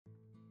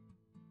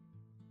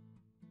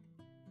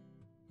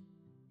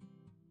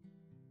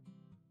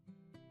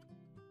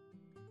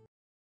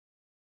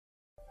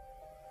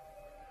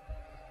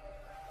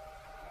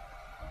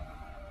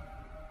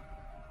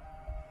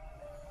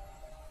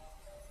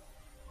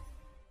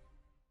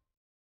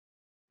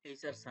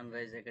HR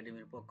sunrise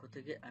একাডেমির পক্ষ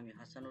থেকে আমি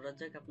হাসানুর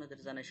রাজ্জাক আপনাদের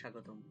জানাই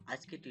স্বাগতম।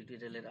 আজকে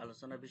টিউটোরিয়ালের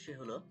আলোচনা বিষয়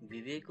হলো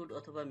VBA কোড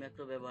অথবা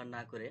ম্যাক্রো ব্যবহার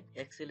না করে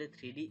এক্সেলে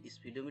 3D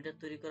স্পিডোমিটার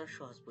তৈরি করার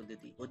সহজ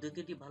পদ্ধতি।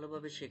 পদ্ধতিটি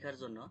ভালোভাবে শেখার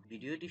জন্য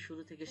ভিডিওটি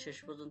শুরু থেকে শেষ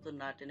পর্যন্ত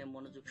না টেনে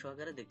মনোযোগ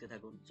সহকারে দেখতে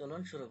থাকুন।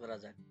 চলুন শুরু করা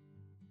যাক।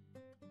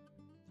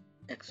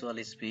 Actual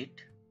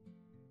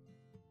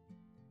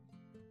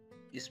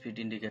speed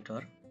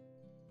indicator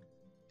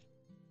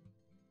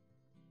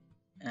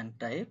and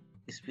type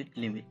speed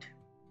limit.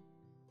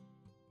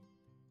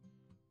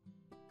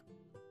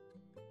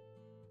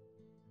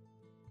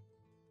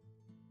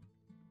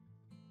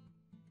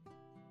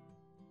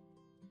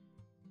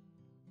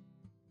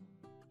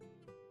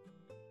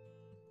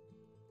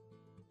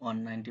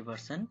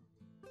 -90%,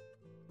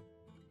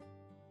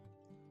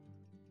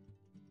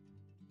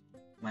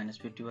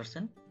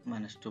 -50%,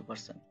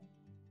 -2%.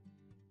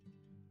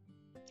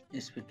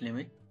 Speed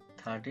limit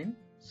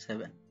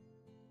 13.7.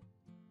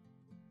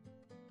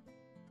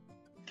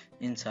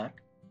 Insert,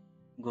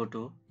 go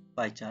to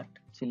pie chart,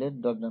 select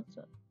Doughnut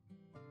Chart.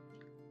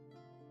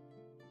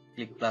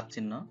 Click plus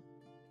চিহ্ন,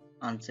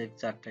 uncheck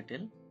chart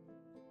title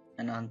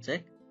and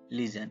uncheck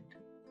legend.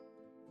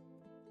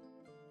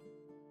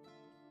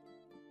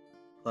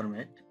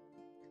 Format,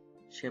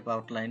 shape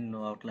outline, no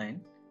outline,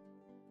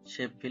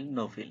 shape fill,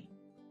 no fill.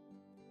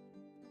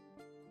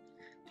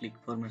 Click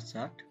format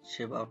chart,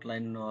 shape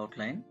outline, no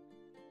outline,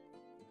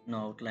 no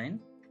outline,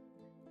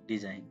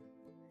 design.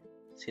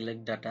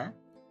 Select data,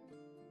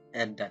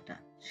 add data,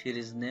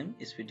 series name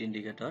speed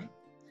indicator,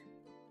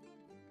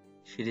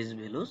 series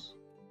values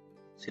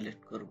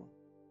select করব।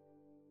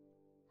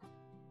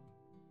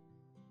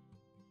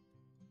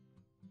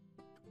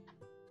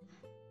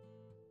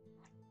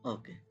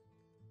 ওকে,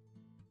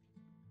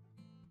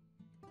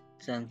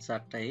 change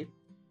chart type,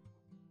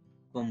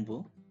 combo,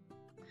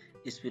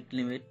 speed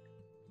limit,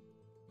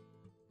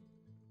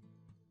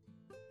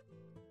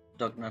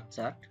 Doughnut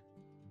chart,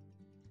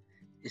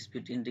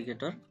 speed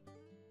indicator,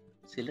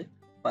 select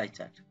pie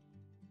chart.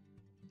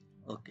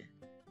 ওকে,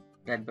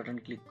 right button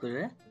click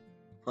করে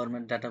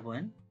format data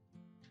point,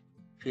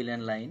 fill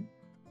and line,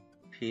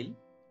 fill,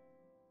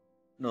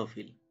 no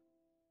fill.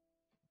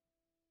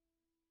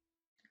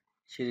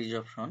 Series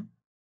option,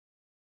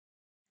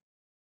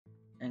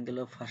 angle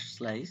of first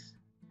slice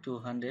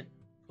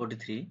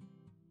 243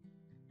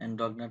 and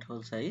Doughnut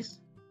hole size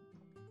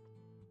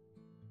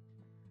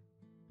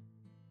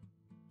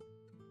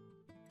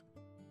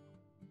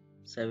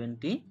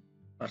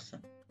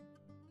 70%.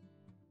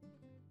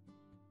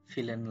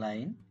 Fill and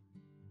line,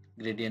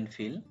 gradient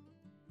fill,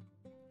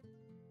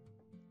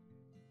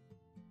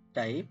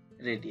 type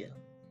radial,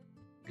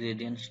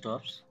 gradient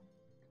stops,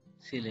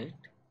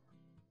 select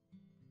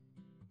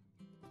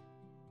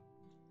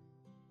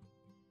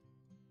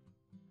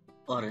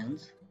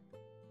orange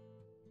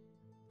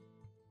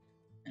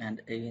and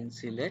again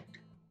select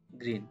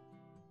green.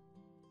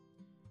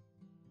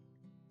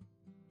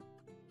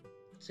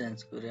 Change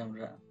করে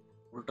আমরা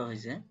উল্টো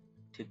হয়েছে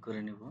ঠিক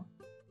করে নিব।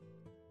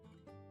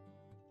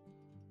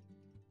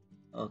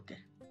 ওকে,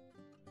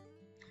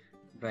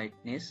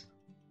 brightness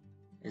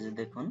এই যে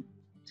দেখুন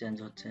চেঞ্জ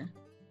হচ্ছে,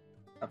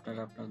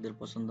 আপনারা আপনাদের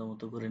পছন্দ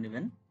মতো করে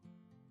নেবেন।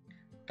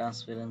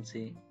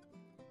 ট্রান্সপারেন্সি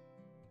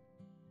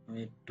আমি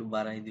একটু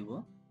বাড়াই দিব,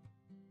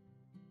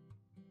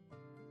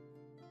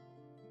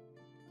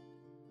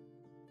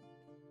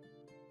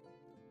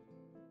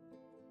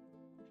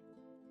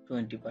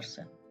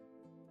 %20%।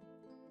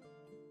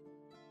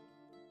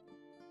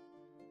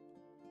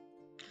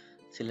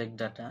 Select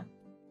data,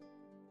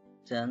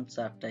 change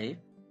chart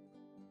type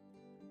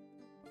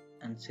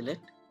and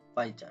select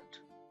pie chart.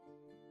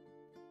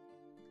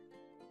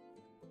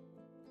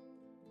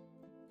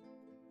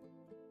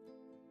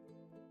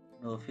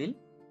 No fill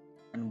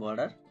and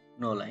border,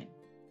 no line.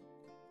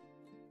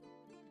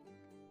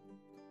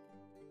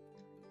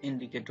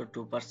 Indicator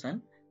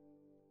 2%,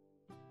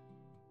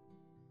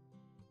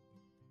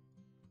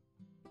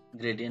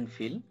 gradient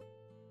fill,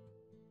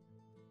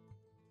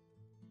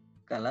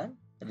 color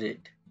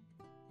red.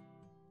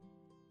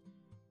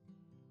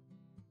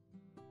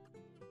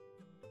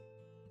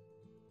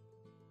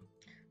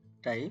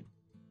 Type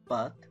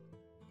path,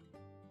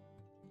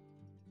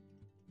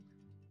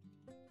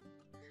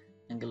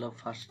 angle of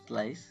first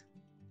slice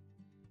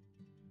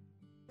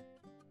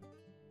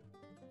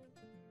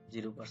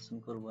 0%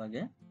 করব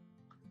আগে,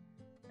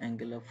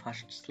 angle of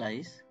first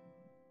slice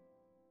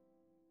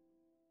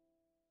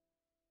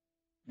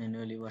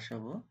manually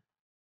বসাবো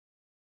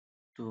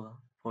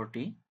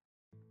 240,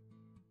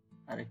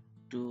 আর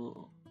একটু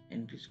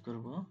increase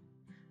করব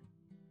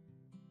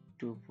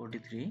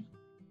 243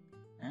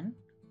 and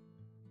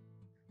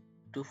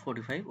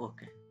 245.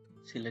 Okay,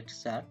 select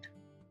chart,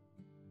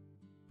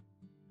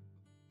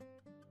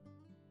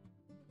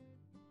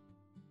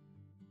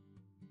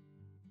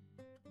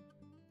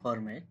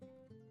 format,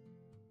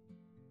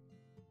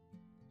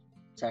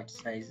 chart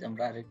size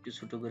আমরা আরেকটু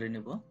ছোট করে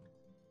নেব,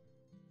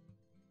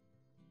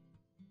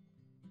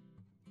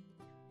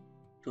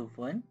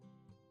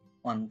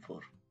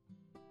 2.14,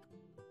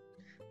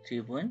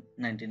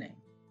 3.99.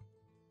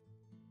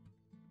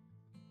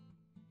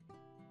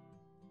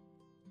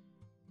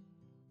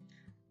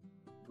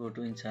 go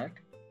to insert,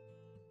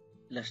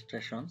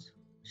 illustrations,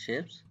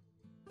 shapes,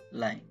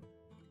 line.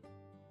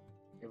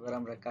 এবার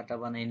আমরা কাটা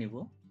বানিয়ে নিব।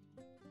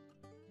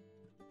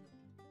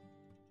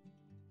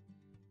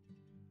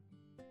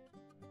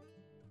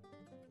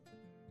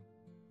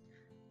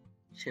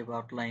 shape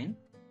outline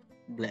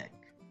black,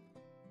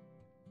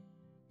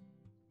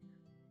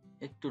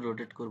 একটু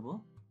রোটেট করব,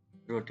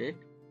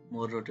 rotate,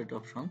 more rotate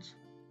options,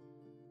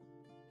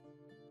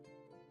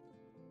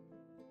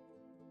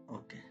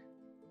 okay,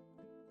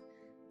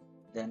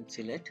 then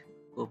select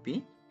copy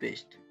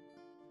paste,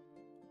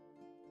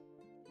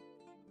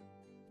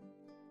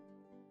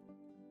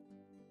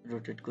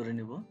 rotate করে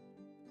নিব,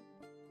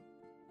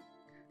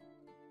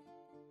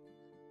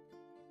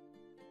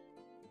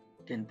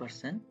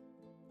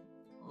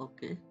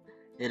 ওকে,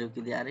 এর কি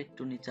দিয়ে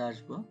আরেকটু নিচে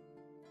আসবো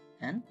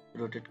এন্ড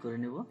রোটেট করে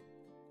নিব,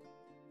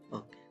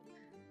 ওকে,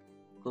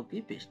 কপি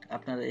পেস্ট।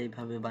 আপনারা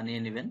এইভাবে বানিয়ে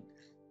নেবেন।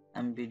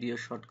 আমি ভিডিও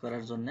শর্ট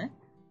করার জন্য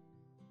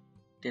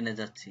টেনে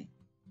যাচ্ছি।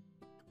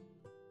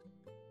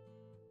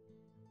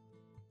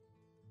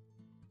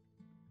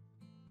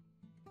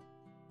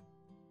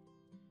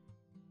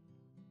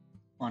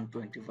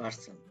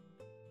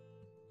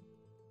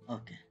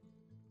 ওকে,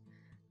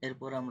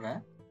 এরপর আমরা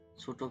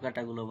ছোট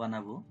কাটাগুলো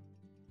বানাবো।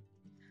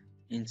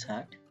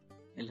 Insert,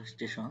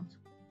 illustrations,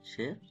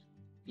 shapes,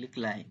 click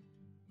line,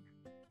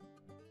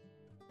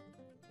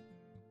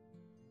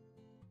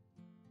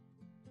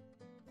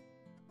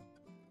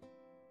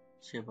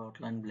 shape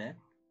outline black,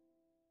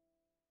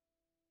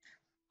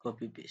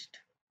 copy paste,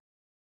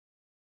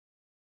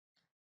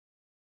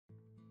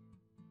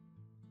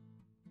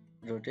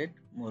 rotate,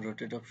 more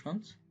rotate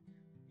options,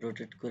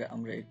 rotate করে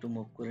আমরা একটু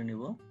মুভ করে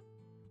নিব।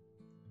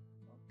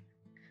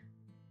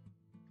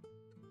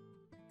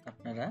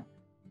 আপনারা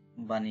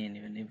বানিয়ে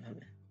নেবেন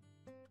এইভাবে।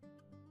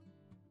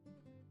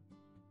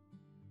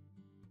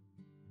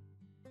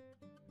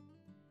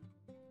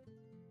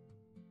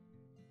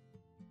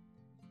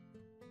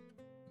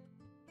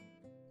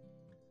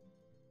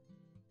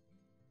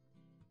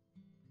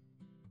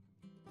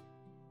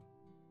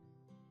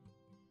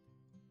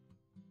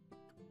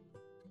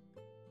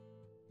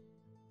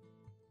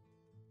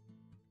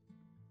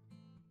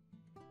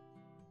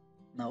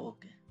 Now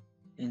okay,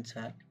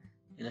 insert,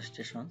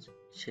 illustrations,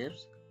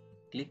 shapes,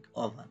 click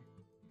over,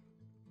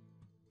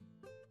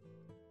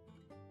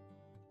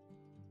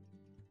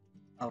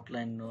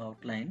 outline, no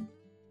outline,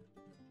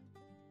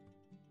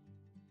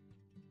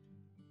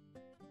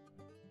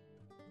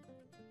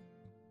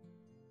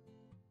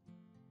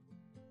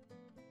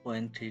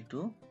 point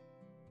 32,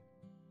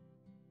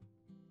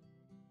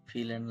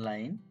 fill and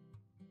line,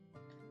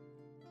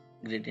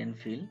 gradient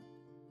fill,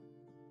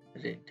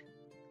 red,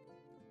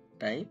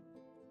 type,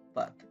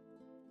 path,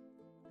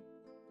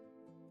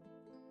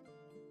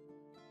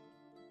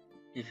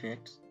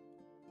 effects,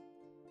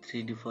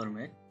 3D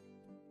format,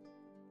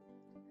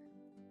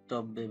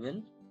 top bevel,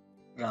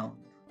 round,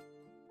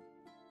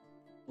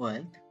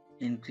 width,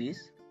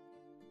 increase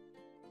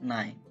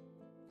 9,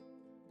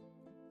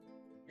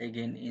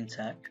 again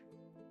insert,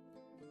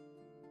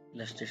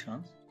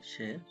 illustrations,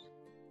 shapes,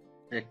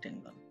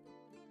 rectangle,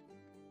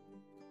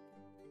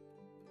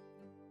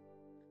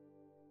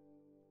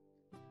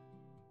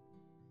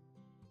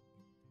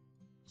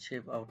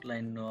 shape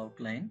outline, no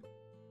outline,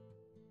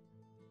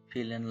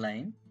 fill and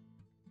line,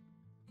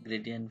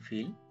 gradient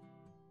fill,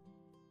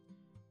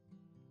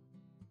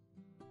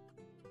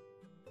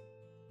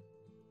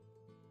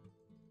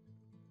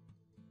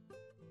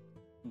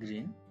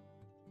 green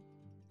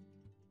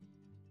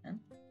and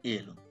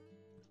yellow,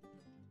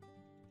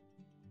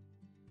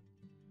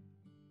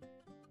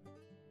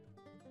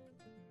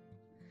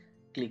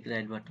 click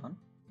right button,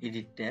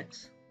 edit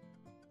text,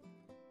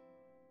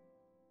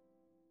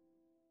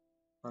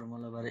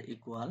 formula bar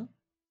equal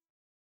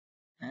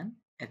and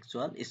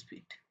actual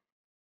speed,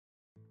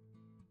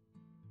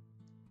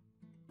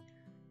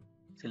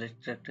 select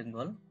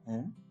rectangle,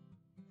 home,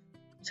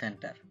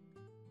 center,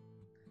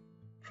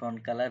 front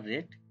color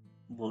red,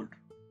 bold,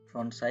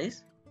 font size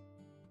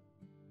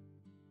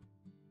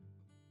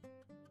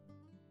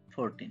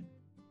 14,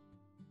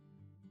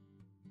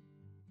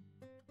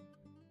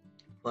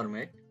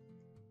 format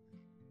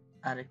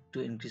আর একটু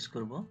increase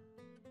করব,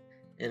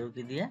 এরো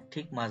কি দিয়ে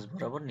ঠিক মাঝ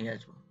বরাবর নিয়ে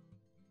আসব,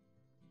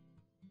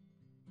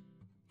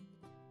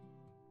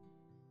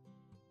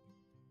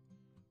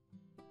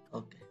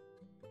 ওকে,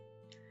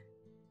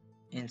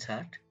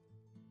 insert,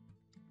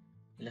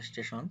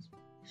 illustrations,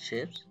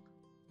 shapes,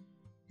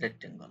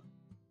 rectangle,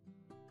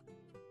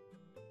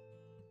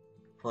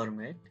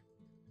 format,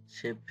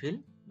 shape fill,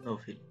 no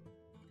fill,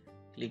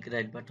 click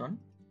right button,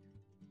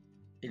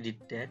 edit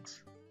text,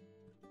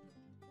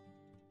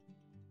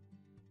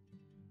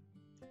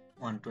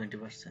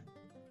 120%,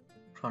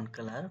 font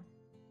color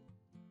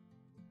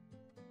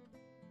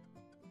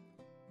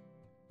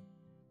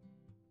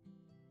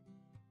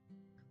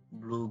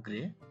blue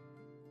gray,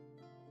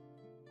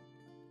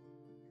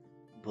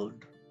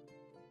 bold,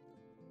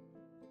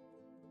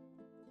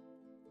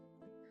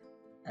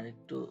 আর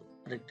একটু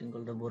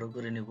রেক্টেঙ্গলটা বড়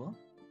করে নেব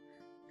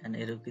এন্ড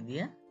এরো কি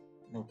দিয়ে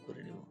মুভ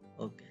করে নেব,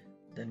 ওকে,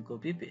 দেন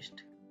কপি পেস্ট।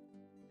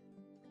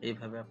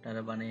 এইভাবে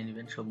আপনারা বানিয়ে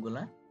নেবেন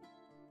সবগুলা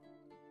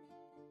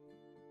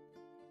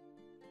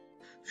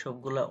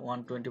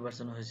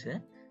 120% হয়েছে।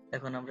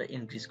 এখন আমরা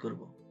ইনক্রিজ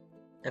করব,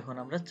 এখন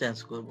আমরা চেঞ্জ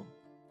করব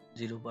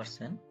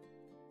 0%,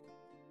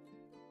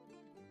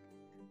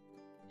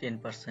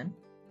 10%,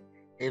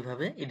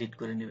 এইভাবে এডিট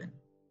করে নেবেন।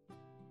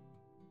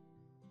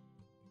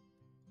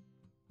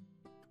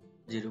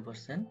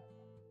 0%,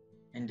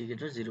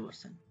 indicator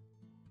 0%,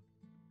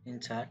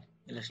 insert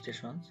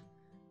illustrations,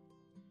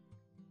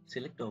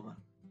 select over.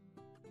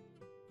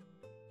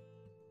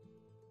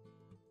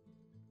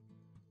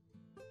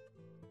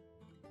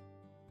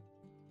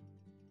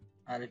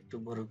 আর একটু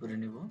বড় করে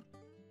নিব,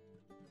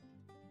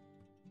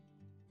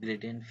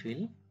 gradient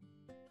fill,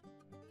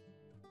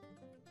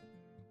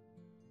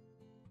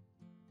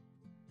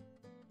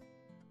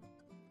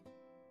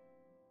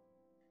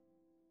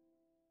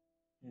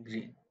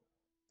 green,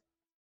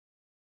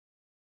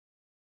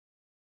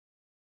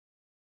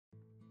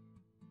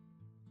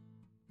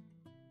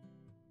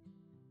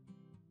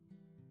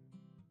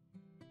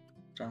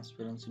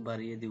 ট্রান্সপারেন্সি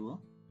বাড়িয়ে দিব,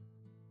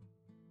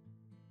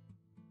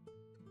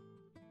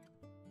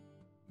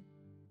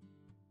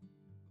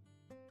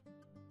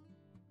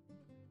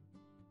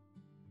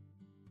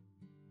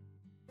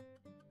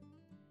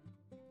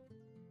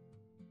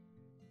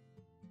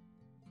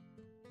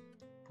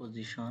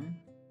 পজিশন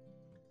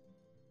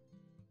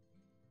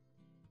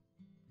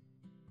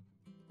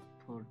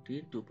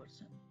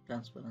 42%,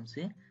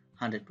 ট্রান্সপারেন্সি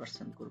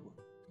 100% করব।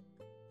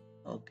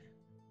 ওকে,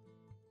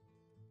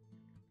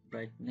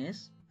 ব্রাইটনেস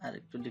আর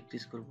একটু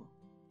ডিক্রিজ করব,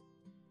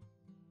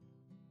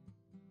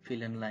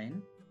 fill and line,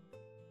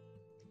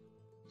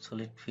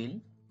 solid fill,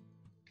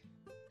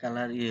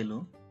 color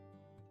yellow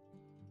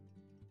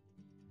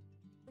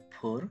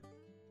 4,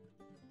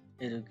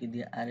 এরকি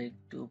দিয়ে আর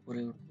একটু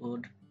উপরে উঠবো,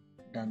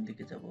 ডান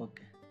দিকে যাব।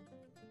 ওকে,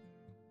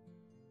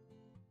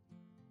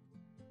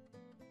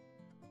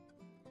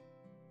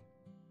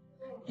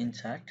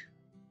 insert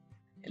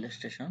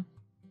illustration,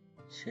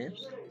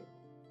 shapes,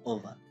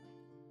 over.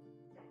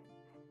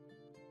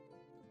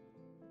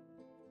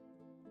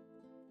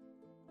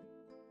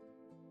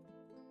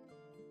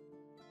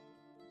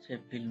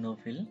 Shape fill, no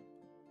fill,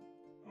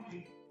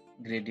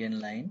 gradient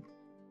line,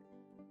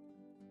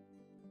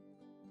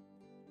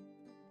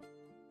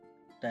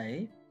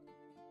 type,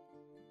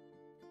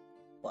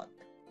 path,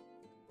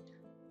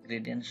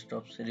 gradient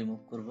stops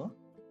remove করব,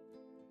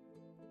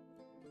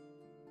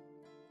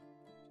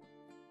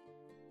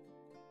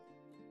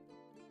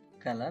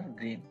 color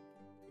green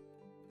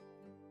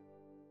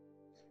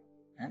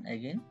and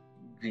again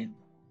green,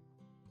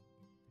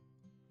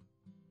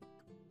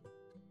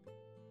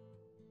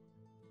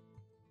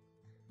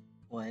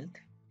 wealth,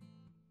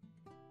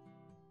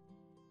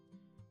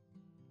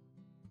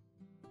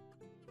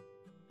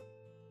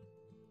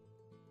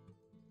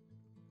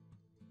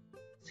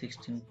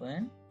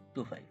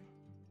 $16.25,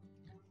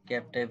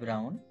 cap type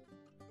round,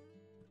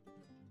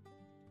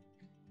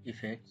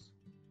 effects,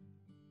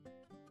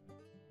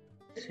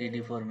 3D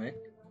format,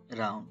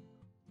 round,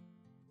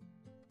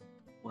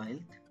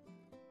 wealth,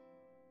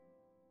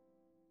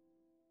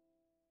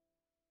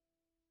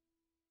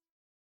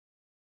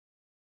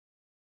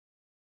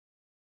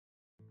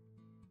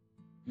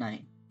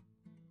 nine,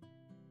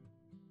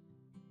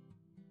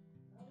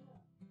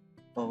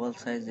 oval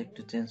size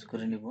একটু change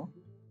করে নিব,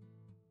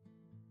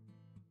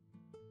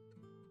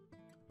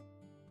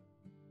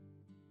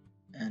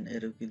 and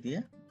arrow key দিয়ে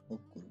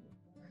move করব।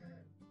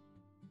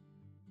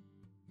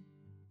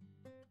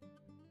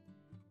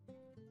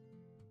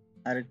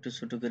 আর একটু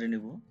ছোট করে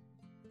নিব,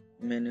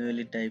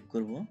 ম্যানুয়ালি টাইপ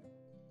করব,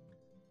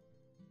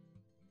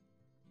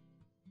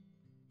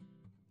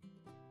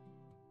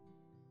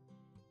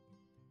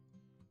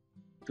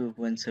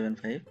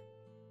 $2.75,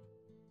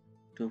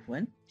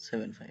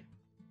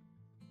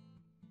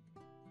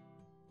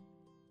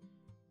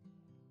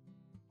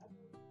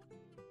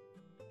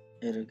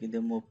 arrow key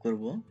দিয়ে মুভ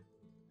করব।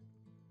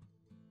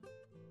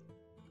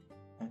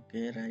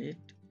 ওকে,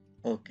 right,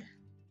 okay,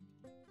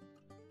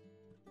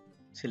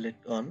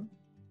 select all,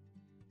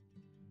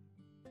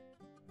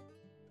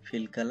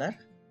 fill color,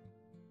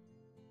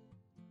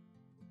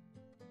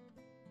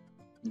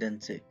 then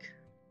check,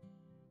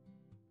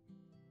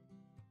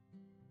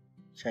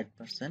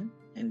 60%,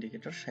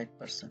 indicator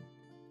 60%,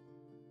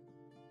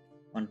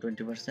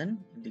 120%,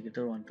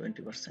 indicator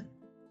 120%,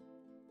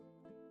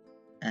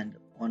 and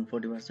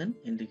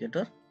 140%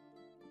 indicator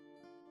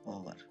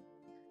over.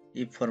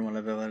 if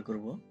formula ব্যবহার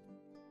করব,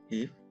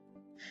 if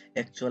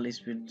actual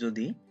speed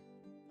যদি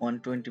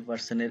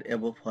 120% এর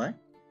above হয়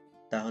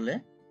তাহলে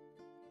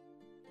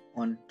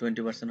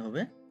 120%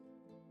 হবে,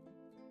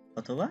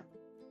 অথবা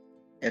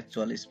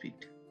actual speed,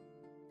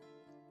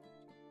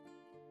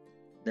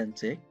 then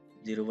check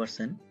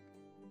 0%,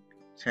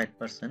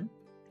 60%,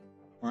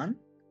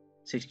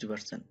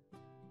 160%,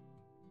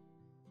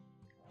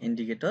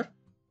 indicator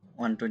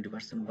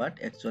 120%, but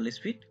actual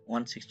speed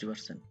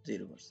 160%,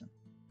 0%,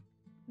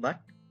 but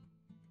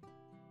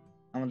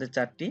আমাদের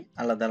চারটি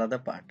আলাদা আলাদা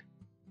part.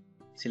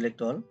 Select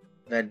all,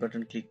 right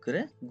button click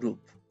করে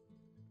গ্রুপ,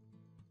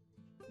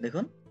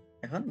 দেখুন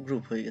এখন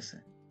গ্রুপ হয়ে গেছে।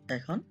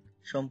 এখন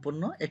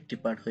সম্পূর্ণ একটি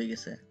পার্ট হয়ে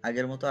গেছে,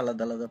 আগের মতো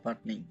আলাদা আলাদা পার্ট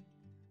নেই।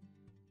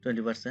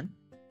 20%,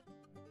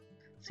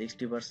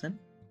 60%,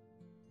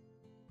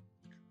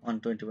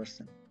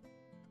 120%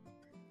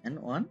 and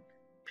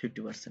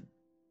 150%.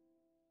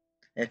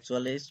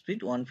 Actual speed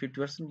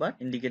 150% but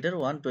indicator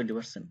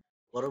 120%.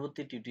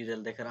 পরবর্তী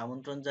টিউটোরিয়াল দেখার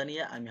আমন্ত্রণ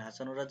জানিয়ে আমি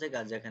হাসানুর রাজাক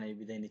আজ এখানেই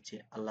বিদায় নিচ্ছি।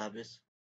 আল্লাহ হাফেজ।